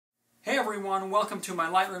everyone, welcome to my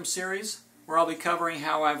Lightroom series where I'll be covering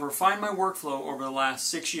how I've refined my workflow over the last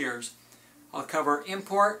 6 years. I'll cover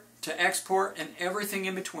import to export and everything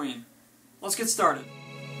in between. Let's get started.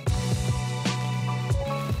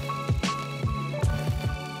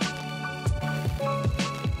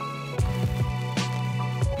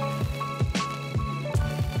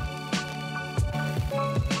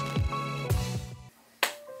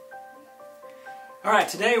 Alright,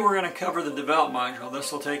 today we're going to cover the Develop module.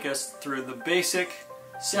 This will take us through the basic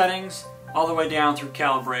settings all the way down through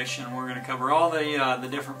calibration. We're going to cover all the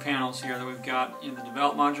different panels here that we've got in the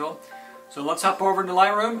Develop module. So let's hop over into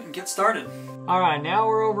Lightroom and get started. Alright, now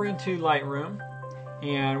we're over into Lightroom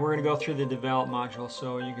and we're going to go through the Develop module.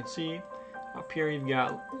 So you can see up here you've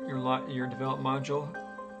got your Develop module.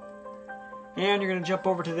 And you're going to jump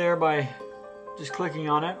over to there by just clicking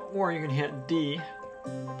on it, or you can hit D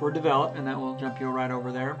for Develop, and that will jump you right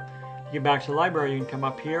over there. To get back to the library, you can come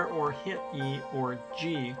up here or hit E or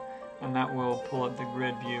G, and that will pull up the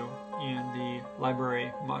grid view in the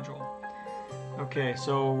library module. Okay,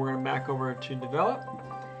 so we're going to back over to Develop,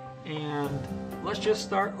 and let's just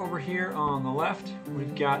start over here on the left.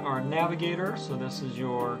 We've got our navigator, so this is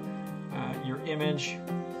your image,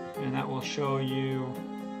 and that will show you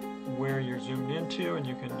where you're zoomed into, and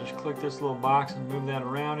you can just click this little box and move that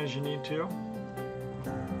around as you need to.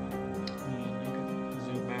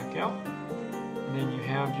 Out. And then you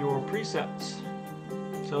have your presets.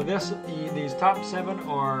 So these top 7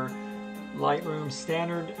 are Lightroom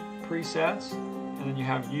standard presets, and then you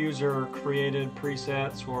have user created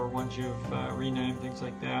presets or ones you've renamed, things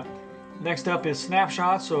like that. Next up is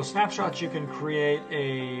snapshots. So snapshots, you can create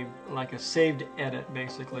a saved edit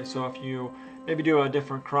basically. So if you maybe do a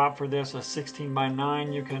different crop for this, a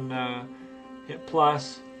 16:9, you can hit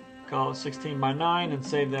plus, call it 16:9 and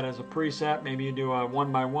save that as a preset. Maybe you do a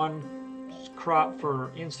 1:1 crop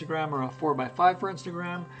for Instagram or a 4:5 for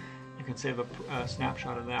Instagram. You can save a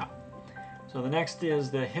snapshot of that. So the next is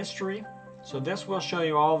the history. So this will show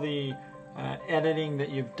you all the editing that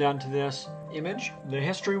you've done to this image. The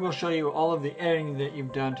history will show you all of the editing that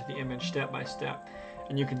you've done to the image step by step.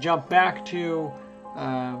 And you can jump back to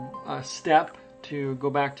a step to go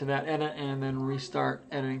back to that edit and then restart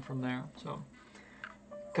editing from there. So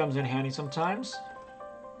comes in handy sometimes.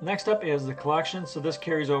 Next up is the collection. So this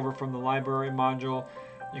carries over from the library module.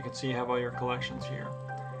 You can see you have all your collections here.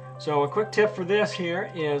 So a quick tip for this here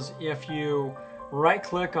is if you right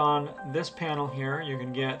click on this panel here, you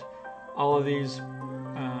can get all of these,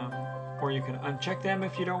 or you can uncheck them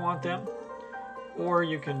if you don't want them, or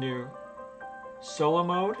you can do solo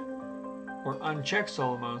mode or uncheck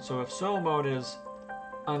solo mode. So if solo mode is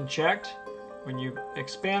unchecked, when you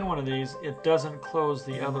expand one of these, it doesn't close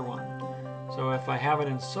the other one. So if I have it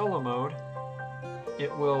in solo mode,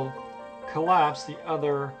 it will collapse the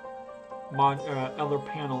other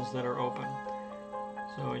panels that are open.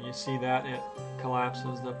 So you see that it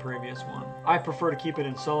collapses the previous one. I prefer to keep it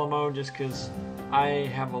in solo mode just because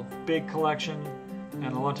I have a big collection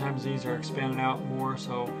and a lot of times these are expanded out more,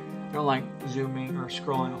 so I don't like zooming or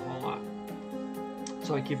scrolling a whole lot.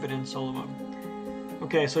 So I keep it in solo mode.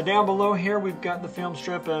 Okay, so down below here we've got the film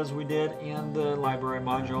strip as we did in the library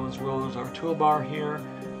module, as well as our toolbar here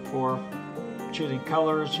for choosing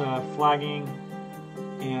colors, flagging,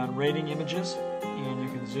 and rating images. And you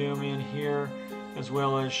can zoom in here as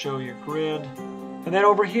well as show your grid. And then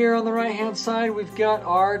over here on the right hand side we've got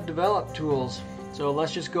our Develop tools. So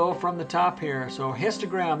let's just go from the top here. So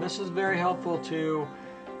histogram, this is very helpful to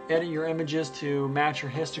edit your images to match your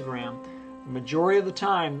histogram. The majority of the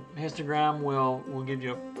time, histogram will give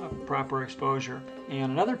you a proper exposure.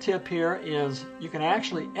 And another tip here is you can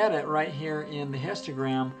actually edit right here in the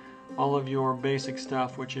histogram all of your basic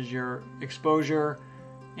stuff, which is your exposure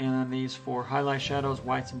and then these for highlight, shadows,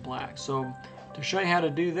 whites, and blacks. So to show you how to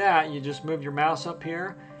do that, you just move your mouse up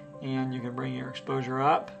here and you can bring your exposure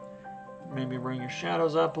up, maybe bring your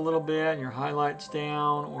shadows up a little bit, your highlights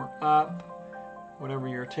down or up, whatever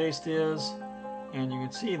your taste is. And you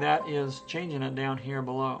can see that is changing it down here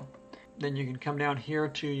below. Then you can come down here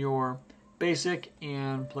to your basic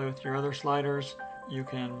and play with your other sliders. You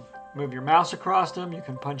can move your mouse across them. You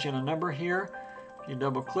can punch in a number here. If you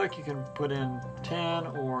double click, you can put in 10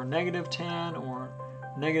 or -10 or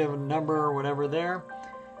negative number or whatever there.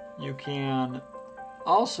 You can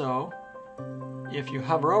also, if you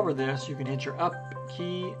hover over this, you can hit your up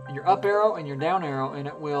key, your up arrow and your down arrow, and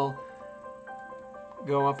it will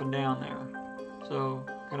go up and down there. So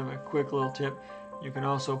kind of a quick little tip. You can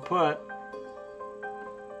also put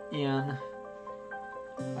in,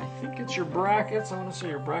 I think it's your brackets. I want to say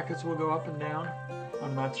your brackets will go up and down,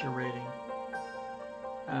 and that's your rating.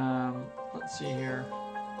 Let's see here.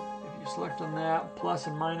 If you select on that, plus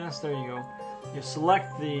and minus, there you go. You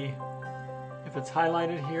select the, if it's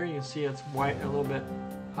highlighted here, you see it's white, a little bit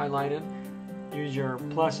highlighted. Use your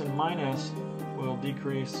plus and minus, will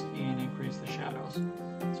decrease and increase the shadows.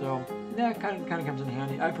 So that kind of comes in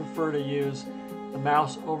handy. I prefer to use the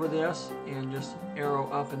mouse over this and just arrow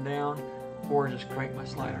up and down, or just crank my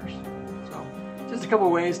sliders. So just a couple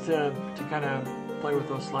ways to kind of play with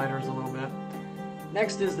those sliders a little bit.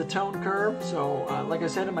 Next is the tone curve. So like I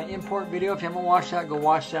said in my import video, if you haven't watched that, go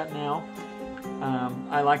watch that now.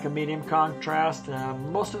 I like a medium contrast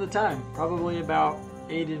most of the time. Probably about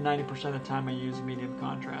 80 to 90% of the time I use medium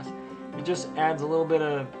contrast. It just adds a little bit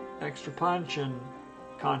of extra punch and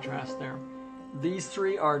contrast there. These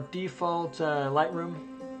three are default Lightroom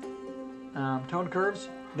tone curves.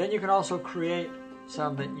 Then you can also create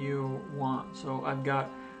some that you want. So I've got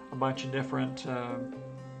a bunch of different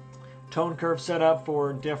tone curves set up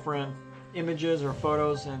for different images or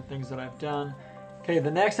photos and things that I've done. Okay,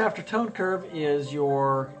 the next after tone curve is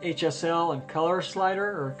your HSL and Color Slider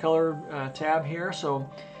or Color tab here. So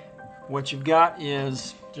what you've got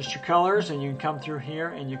is just your colors, and you can come through here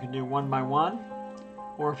and you can do one by one.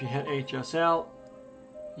 Or if you hit HSL,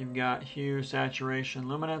 you've got hue, saturation,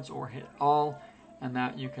 luminance, or hit all, and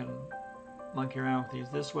that you can monkey around with these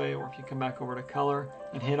this way. Or if you come back over to color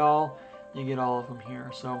and hit all, you get all of them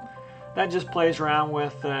here. So that just plays around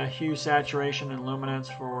with hue, saturation, and luminance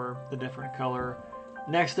for the different color.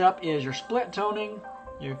 Next up is your split toning.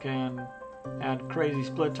 You can add crazy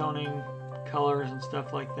split toning colors and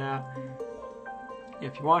stuff like that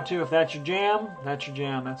if you want to. If that's your jam, that's your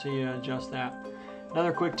jam. That's how you adjust that.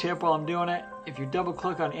 Another quick tip while I'm doing it, if you double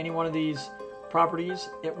click on any one of these properties,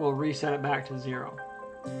 it will reset it back to 0.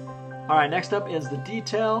 Alright, next up is the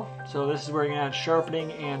detail. So this is where you're going to add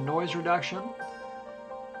sharpening and noise reduction.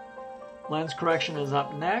 Lens correction is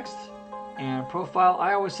up next. And profile,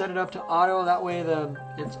 I always set it up to auto, that way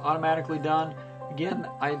it's automatically done. Again,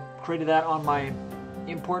 I created that on my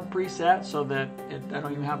import preset so that I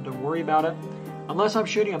don't even have to worry about it. Unless I'm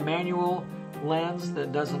shooting a manual lens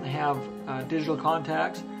that doesn't have digital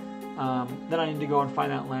contacts, then I need to go and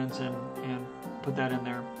find that lens and put that in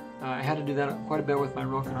there. I had to do that quite a bit with my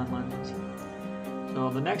Rokinon lenses. So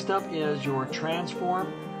the next up is your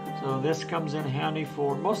transform. So this comes in handy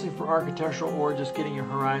for mostly for architectural or just getting your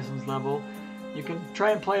horizons level. You can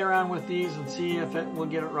try and play around with these and see if it will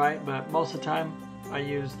get it right, but most of the time I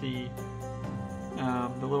use the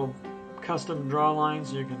little custom draw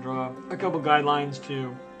lines. You can draw a couple guidelines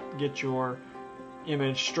to get your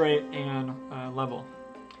image straight and level.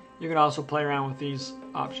 You can also play around with these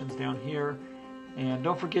options down here, and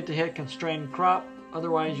don't forget to hit constrain crop,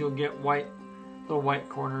 otherwise you'll get little white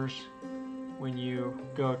corners when you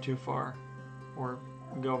go too far or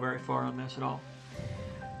go very far on this at all.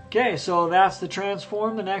 Okay, so that's the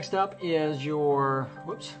transform. The next up is your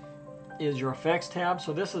effects tab.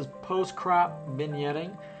 So this is post crop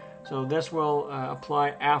vignetting. So this will apply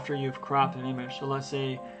after you've cropped an image. So let's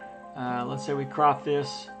say we crop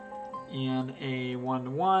this in a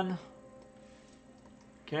 1:1.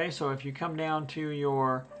 Okay, so if you come down to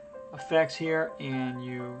your effects here and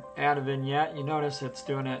you add a vignette, you notice it's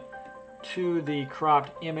doing it to the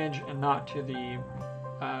cropped image and not to the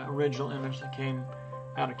original image that came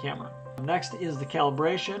out of camera. Next is the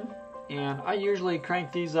calibration, and I usually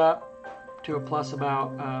crank these up to a plus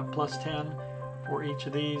 10 for each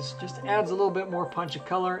of these. Just adds a little bit more punch of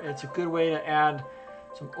color. It's a good way to add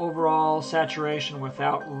some overall saturation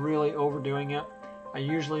without really overdoing it. I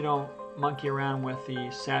usually don't monkey around with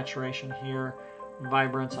the saturation here.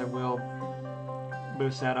 Vibrance, I will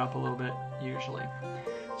boost that up a little bit usually.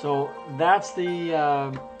 So that's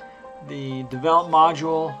the develop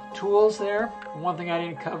module tools there. One thing I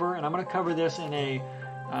didn't cover, and I'm going to cover this in a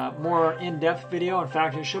more in-depth video. In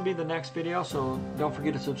fact, it should be the next video, so don't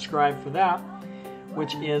forget to subscribe for that,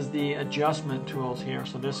 which is the adjustment tools here.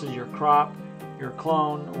 So this is your crop, your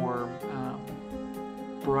clone, or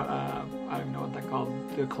I don't know what they're called,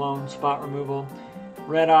 the clone, spot removal,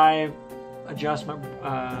 red eye adjustment,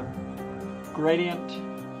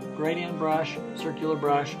 gradient brush, circular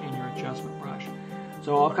brush, and your adjustment brush.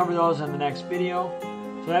 So I'll cover those in the next video.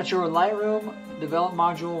 So that's your Lightroom Develop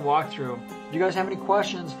Module walkthrough. If you guys have any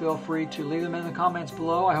questions, feel free to leave them in the comments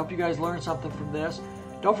below. I hope you guys learned something from this.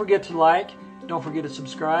 Don't forget to like, don't forget to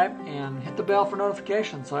subscribe, and hit the bell for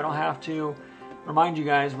notifications so I don't have to remind you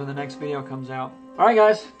guys when the next video comes out. Alright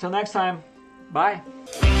guys, till next time, bye.